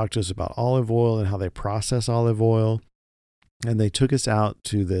 So they talked to us about olive oil and how they process olive oil. And they took us out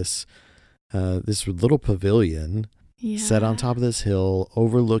to this little pavilion set on top of this hill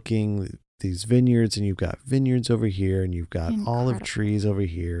overlooking these vineyards. And you've got vineyards over here and you've got olive trees over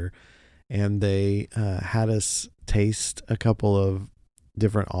here. And they had us taste a couple of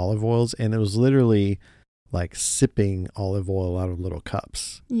different olive oils. And it was literally like sipping olive oil out of little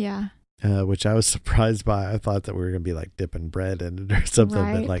cups. Yeah. Which I was surprised by. I thought that we were going to be like dipping bread in it or something.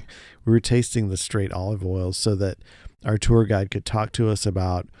 Right. But like we were tasting the straight olive oil so that our tour guide could talk to us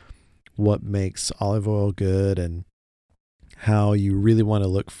about what makes olive oil good and how you really want to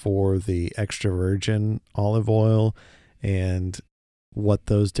look for the extra virgin olive oil and what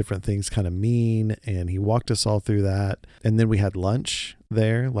those different things kind of mean. And he walked us all through that. And then we had lunch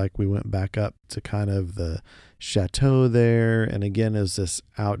there. Like we went back up to kind of the chateau there. And again, it was this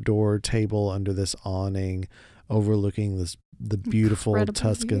outdoor table under this awning overlooking the beautiful Incredible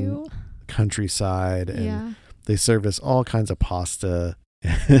Tuscan view. Countryside. And they serve us all kinds of pasta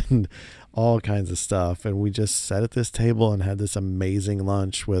and all kinds of stuff. And we just sat at this table and had this amazing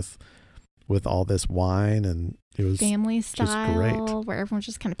lunch with all this wine, and it was family style, great. Where everyone's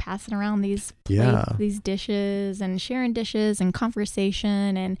just kind of passing around these these dishes and sharing dishes and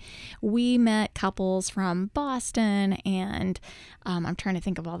conversation. And we met couples from Boston and I'm trying to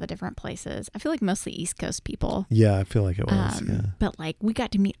think of all the different places. I feel like mostly East Coast people. Yeah, I feel like it was. But like we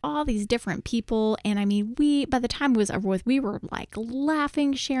got to meet all these different people, and I mean, by the time it was over with, we were like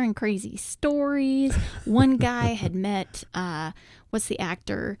laughing, sharing crazy stories. One guy had met what's the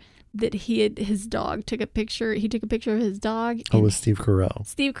actor that his dog took a picture. he took a picture of his dog. Oh, it was Steve Carell.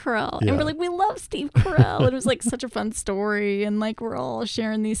 Steve Carell. Yeah. And we're like, we love Steve Carell. It was like such a fun story. And like, we're all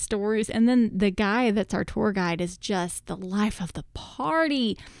sharing these stories. And then the guy that's our tour guide is just the life of the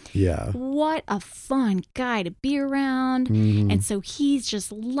party. Yeah. What a fun guy to be around. Mm-hmm. And so he's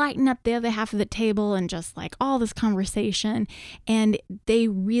just lighting up the other half of the table and just like all this conversation. And they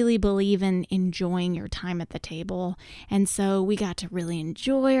really believe in enjoying your time at the table. And so we got to really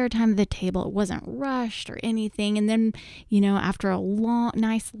enjoy our time at the table. It wasn't rushed or anything. And then, you know, after a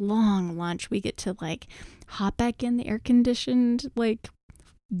nice long lunch, we get to like hop back in the air conditioned like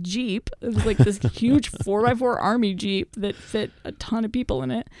Jeep. It was like this huge 4x4 army Jeep that fit a ton of people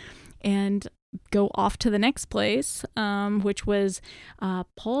in it, and go off to the next place, which was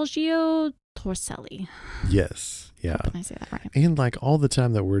Poggio Torcelli. Yes. Yeah. Hope I say that right. And like all the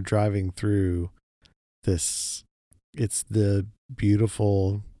time that we're driving through this, it's the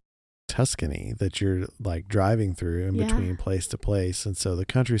beautiful Tuscany that you're like driving through in between place to place. And so the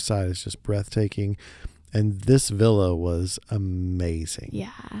countryside is just breathtaking. And this villa was amazing.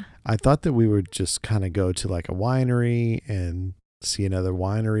 Yeah. I thought that we would just kind of go to like a winery and see another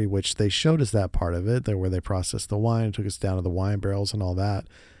winery, which they showed us that part of it, there where they processed the wine, took us down to the wine barrels and all that.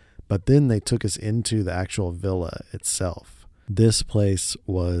 But then they took us into the actual villa itself. This place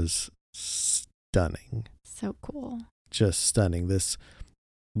was stunning. So cool. Just stunning. This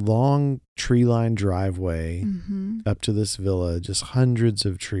long tree-lined driveway up to this villa, just hundreds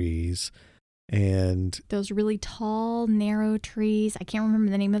of trees. And those really tall, narrow trees, I can't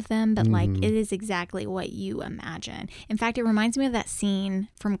remember the name of them, but like it is exactly what you imagine. In fact, it reminds me of that scene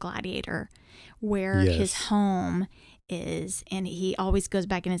from Gladiator where his home is, and he always goes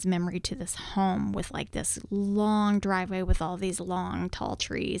back in his memory to this home with like this long driveway with all these long, tall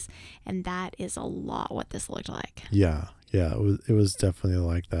trees. And that is a lot what this looked like. Yeah. Yeah. It was definitely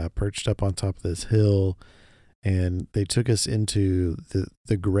like that, perched up on top of this hill. And they took us into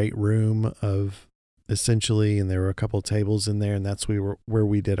the great room of essentially, and there were a couple tables in there, and that's where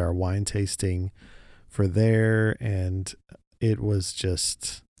we did our wine tasting for there. And it was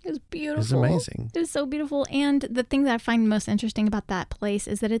just, it was beautiful. It was amazing. It was so beautiful. And the thing that I find most interesting about that place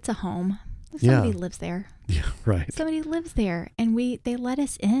is that it's a home. Somebody lives there. Yeah, right. Somebody lives there, and they let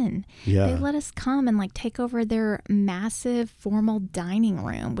us in. Yeah. They let us come and like take over their massive formal dining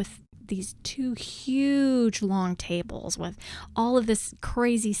room with these two huge long tables with all of this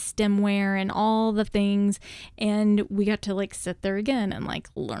crazy stemware and all the things. And we got to like sit there again and like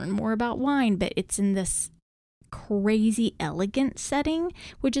learn more about wine, but it's in this crazy elegant setting,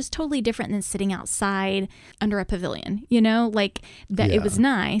 which is totally different than sitting outside under a pavilion, you know, like that. It was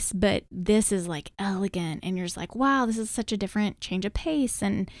nice, but this is like elegant, and you're just like, wow, this is such a different change of pace.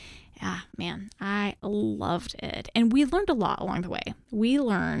 And man, I loved it. And we learned a lot along the way. We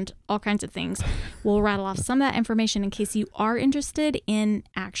learned all kinds of things. We'll rattle off some of that information in case you are interested in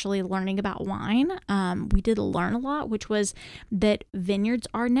actually learning about wine. We did learn a lot, which was that vineyards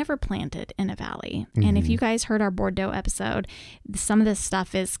are never planted in a valley. And if you guys heard our Bordeaux episode, some of this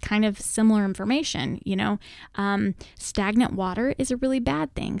stuff is kind of similar information, you know. Stagnant water is a really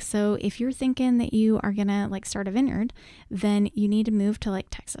bad thing. So if you're thinking that you are going to like start a vineyard, then you need to move to like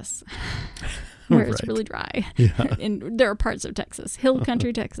Texas. Where it's really dry. Yeah. And there are parts of Texas, hill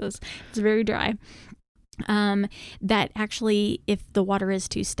country Texas, it's very dry. That actually, if the water is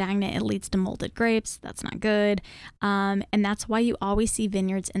too stagnant, it leads to molded grapes. That's not good. And that's why you always see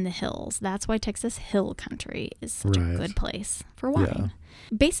vineyards in the hills. That's why Texas hill country is such a good place for wine.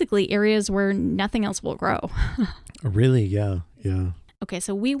 Yeah. Basically areas where nothing else will grow. Really? Yeah. Yeah. Okay.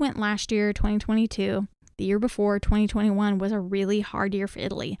 So we went last year, 2022. The year before, 2021, was a really hard year for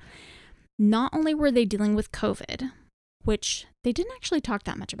Italy. Not only were they dealing with COVID, which they didn't actually talk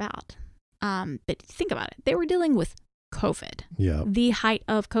that much about, but think about it. They were dealing with COVID, the height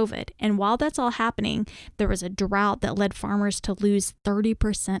of COVID. And while that's all happening, there was a drought that led farmers to lose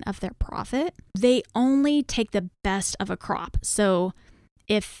 30% of their profit. They only take the best of a crop. So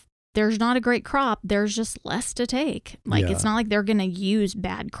if there's not a great crop, there's just less to take. Like it's not like they're going to use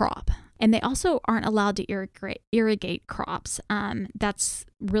bad crop. And they also aren't allowed to irrigate crops. That's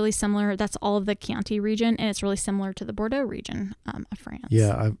really similar. That's all of the Chianti region, and it's really similar to the Bordeaux region of France.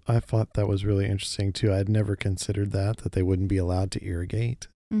 Yeah, I thought that was really interesting too. I'd never considered that they wouldn't be allowed to irrigate,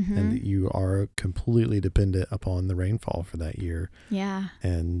 and that you are completely dependent upon the rainfall for that year. Yeah.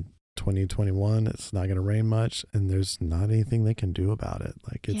 And 2021, it's not going to rain much, and there's not anything they can do about it.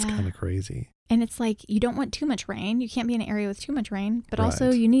 Like it's kind of crazy. And it's like you don't want too much rain. You can't be in an area with too much rain, but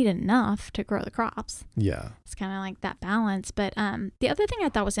also you need enough to grow the crops. Yeah. It's kind of like that balance. But the other thing I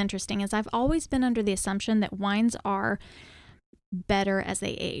thought was interesting is I've always been under the assumption that wines are better as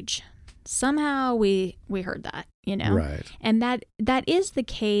they age. Somehow we heard that, Right. And that is the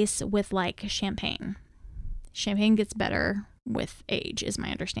case with like champagne. Champagne gets better with age, is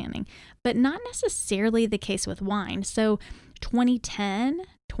my understanding, but not necessarily the case with wine. So 2010,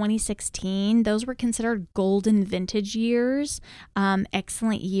 2016, those were considered golden vintage years,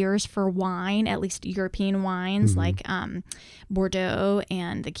 excellent years for wine, at least European wines like Bordeaux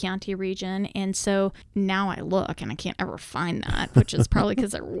and the Chianti region. And so now I look and I can't ever find that, which is probably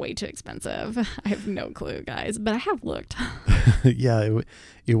because they're way too expensive. I have no clue, guys, but I have looked. Yeah,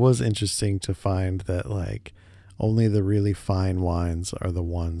 it was interesting to find that like only the really fine wines are the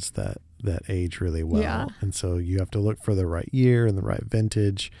ones that age really well. Yeah. And so you have to look for the right year and the right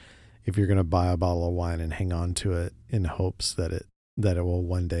vintage if you're going to buy a bottle of wine and hang on to it in hopes that it will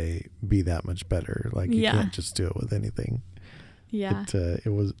one day be that much better. Like you can't just do it with anything. Yeah.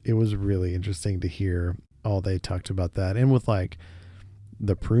 It was really interesting to hear all they talked about that. And with like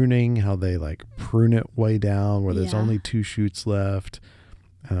the pruning, how they like prune it way down where there's only 2 shoots left.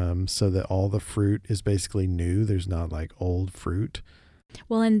 So that all the fruit is basically new. There's not like old fruit.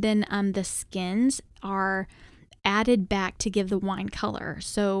 Well, and then the skins are added back to give the wine color.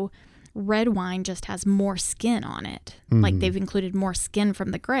 So red wine just has more skin on it. Like they've included more skin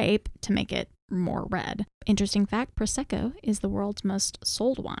from the grape to make it more red. Interesting fact, Prosecco is the world's most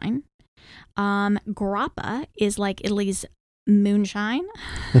sold wine. Grappa is like Italy's moonshine,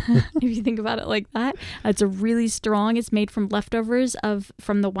 if you think about it like that. It's a really strong, it's made from leftovers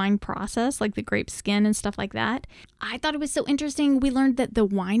from the wine process, like the grape skin and stuff like that. I thought it was so interesting. We learned that the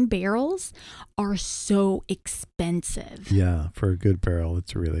wine barrels are so expensive. Yeah, for a good barrel,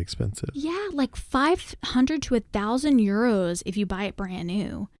 it's really expensive. Yeah, like 500 to 1,000 euros if you buy it brand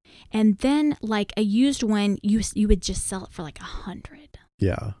new. And then like a used one, you would just sell it for like 100.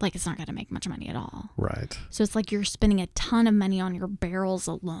 Yeah. Like it's not going to make much money at all. Right. So it's like you're spending a ton of money on your barrels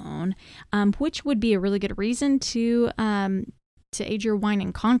alone, which would be a really good reason to age your wine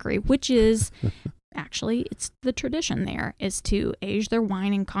in concrete, which is actually, it's the tradition there is to age their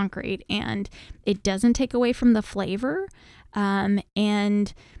wine in concrete, and it doesn't take away from the flavor.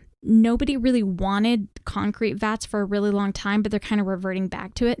 And nobody really wanted concrete vats for a really long time, but they're kind of reverting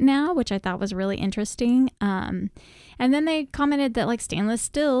back to it now, which I thought was really interesting. And then they commented that like stainless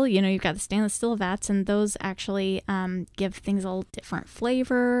steel, you've got the stainless steel vats, and those actually give things a little different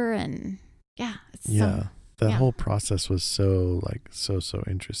flavor. And that whole process was so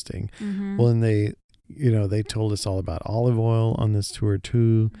interesting. Mm-hmm. Well, and they told us all about olive oil on this tour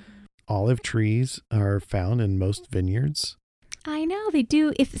too. Olive trees are found in most vineyards. I know they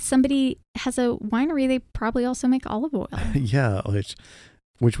do. If somebody has a winery, they probably also make olive oil. Yeah,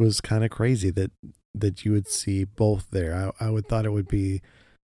 which was kind of crazy that you would see both there. I would thought it would be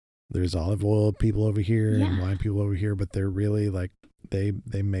there's olive oil people over here and wine people over here, but they're really like they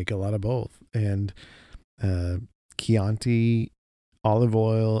make a lot of both. And Chianti olive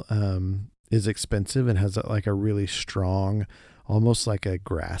oil is expensive and has like a really strong, almost like a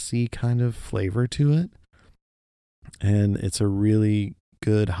grassy kind of flavor to it. And it's a really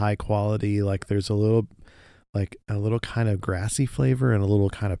good, high quality, like there's a little kind of grassy flavor and a little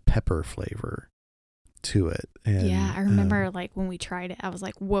kind of pepper flavor to it. And, yeah, I remember like when we tried it, I was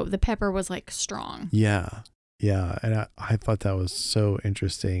like, whoa, the pepper was like strong. Yeah. Yeah. And I thought that was so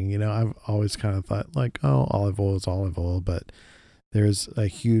interesting. I've always kind of thought like, oh, olive oil is olive oil, but there's a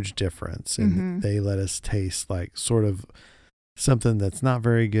huge difference. And they let us taste like sort of something that's not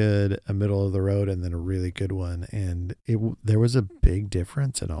very good, a middle of the road, and then a really good one. And there was a big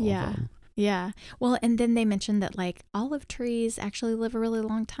difference in all of them. Yeah. Well, and then they mentioned that like olive trees actually live a really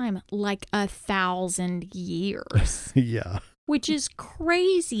long time, like 1,000 years. Yeah. Which is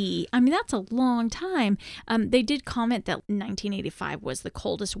crazy. I mean, that's a long time. They did comment that 1985 was the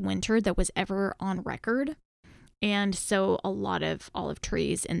coldest winter that was ever on record. And so a lot of olive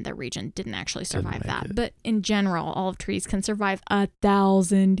trees in the region didn't actually survive that. But in general, olive trees can survive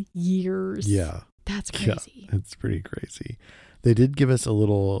 1,000 years. Yeah. That's crazy. Yeah, it's pretty crazy. They did give us a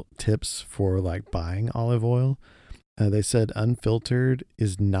little tips for like buying olive oil. They said unfiltered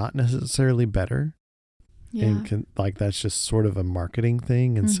is not necessarily better. Yeah. And that's just sort of a marketing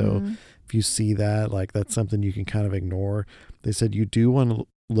thing. And so if you see that, like that's something you can kind of ignore. They said you do want to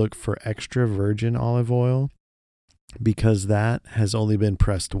look for extra virgin olive oil, because that has only been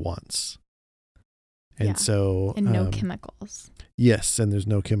pressed once. And so... And no chemicals. Yes, and there's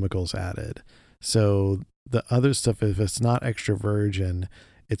no chemicals added. So the other stuff, if it's not extra virgin,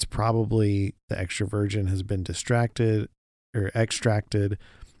 it's probably the extra virgin has been extracted,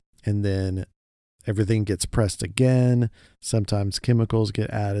 and then everything gets pressed again. Sometimes chemicals get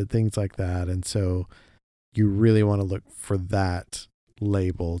added, things like that. And so you really want to look for that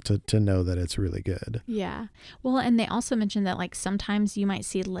label to know that it's really good. Yeah. Well, and they also mentioned that like sometimes you might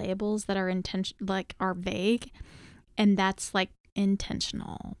see labels that are are vague, and that's like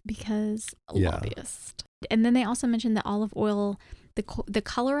intentional because lobbyist. And then they also mentioned that olive oil, the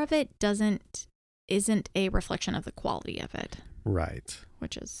color of it isn't a reflection of the quality of it. Right.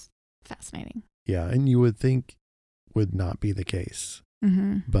 Which is fascinating. Yeah, and you would think would not be the case.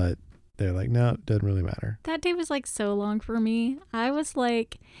 Mm-hmm. But they're like, no, it doesn't really matter. That day was like so long for me. I was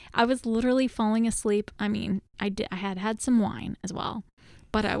literally falling asleep. I mean, I had some wine as well,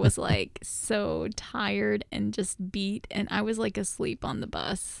 but I was like so tired and just beat, and I was like asleep on the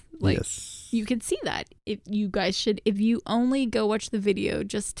bus. Like, yes. You could see that. If you only go watch the video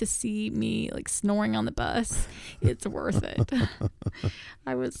just to see me like snoring on the bus, it's worth it.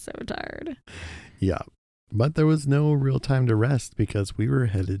 I was so tired. Yeah. But there was no real time to rest because we were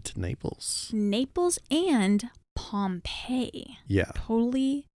headed to Naples. Naples and Pompeii. Yeah.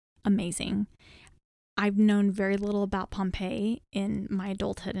 Totally amazing. I've known very little about Pompeii in my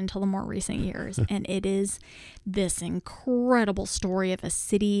adulthood until the more recent years. And it is this incredible story of a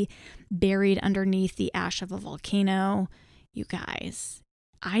city buried underneath the ash of a volcano. You guys,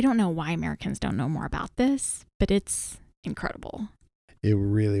 I don't know why Americans don't know more about this, but it's incredible. It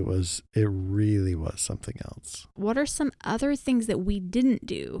really was something else. What are some other things that we didn't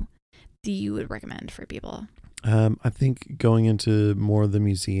do that you would recommend for people? I think going into more of the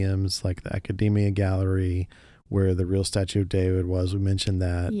museums, like the Academia Gallery, where the real statue of David was, we mentioned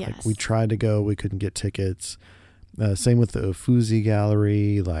that. Yes. Like, we tried to go, we couldn't get tickets. Same with the Uffizi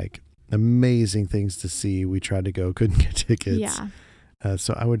Gallery, like amazing things to see. We tried to go, couldn't get tickets. Yeah.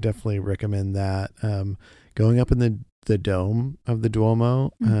 So I would definitely recommend that. Going up in the dome of the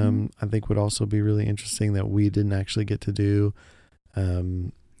Duomo, I think would also be really interesting that we didn't actually get to do.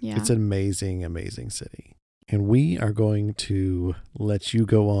 It's an amazing, amazing city. And we are going to let you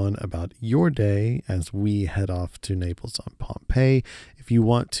go on about your day as we head off to Naples on Pompeii. If you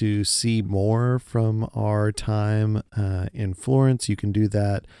want to see more from our time in Florence, you can do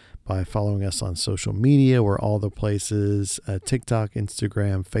that by following us on social media. We're all the places, TikTok,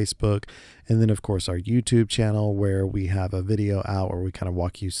 Instagram, Facebook, and then, of course, our YouTube channel where we have a video out where we kind of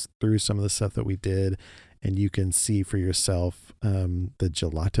walk you through some of the stuff that we did. And you can see for yourself the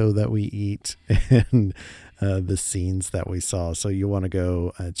gelato that we eat and the scenes that we saw. So you want to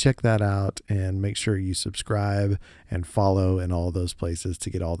go check that out and make sure you subscribe and follow in all those places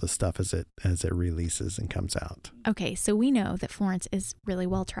to get all the stuff as it releases and comes out. Okay, so we know that Florence is really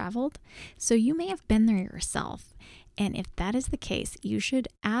well traveled. So you may have been there yourself. And if that is the case, you should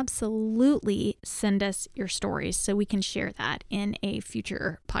absolutely send us your stories so we can share that in a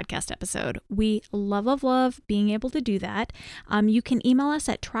future podcast episode. We love being able to do that. You can email us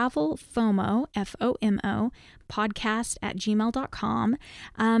at travelfomo, FOMO, podcast@gmail.com.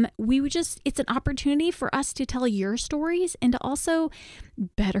 It's an opportunity for us to tell your stories and to also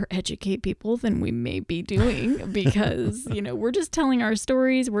better educate people than we may be doing because, we're just telling our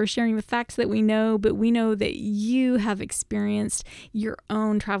stories. We're sharing the facts that we know, but we know that you have experienced your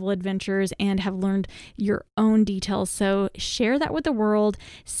own travel adventures and have learned your own details. So share that with the world.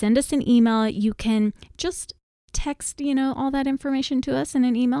 Send us an email. You can just text, all that information to us in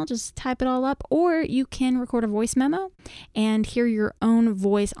an email, just type it all up, or you can record a voice memo and hear your own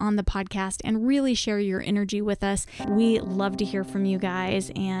voice on the podcast and really share your energy with us. We love to hear from you guys,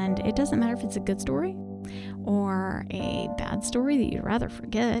 and it doesn't matter if it's a good story or a bad story that you'd rather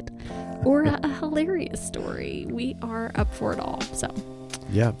forget or a hilarious story. We are up for it all. So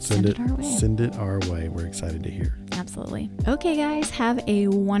yeah, send it our way. Send it our way. We're excited to hear. Absolutely. Okay, guys, have a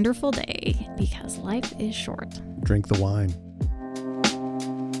wonderful day because life is short. Drink the wine.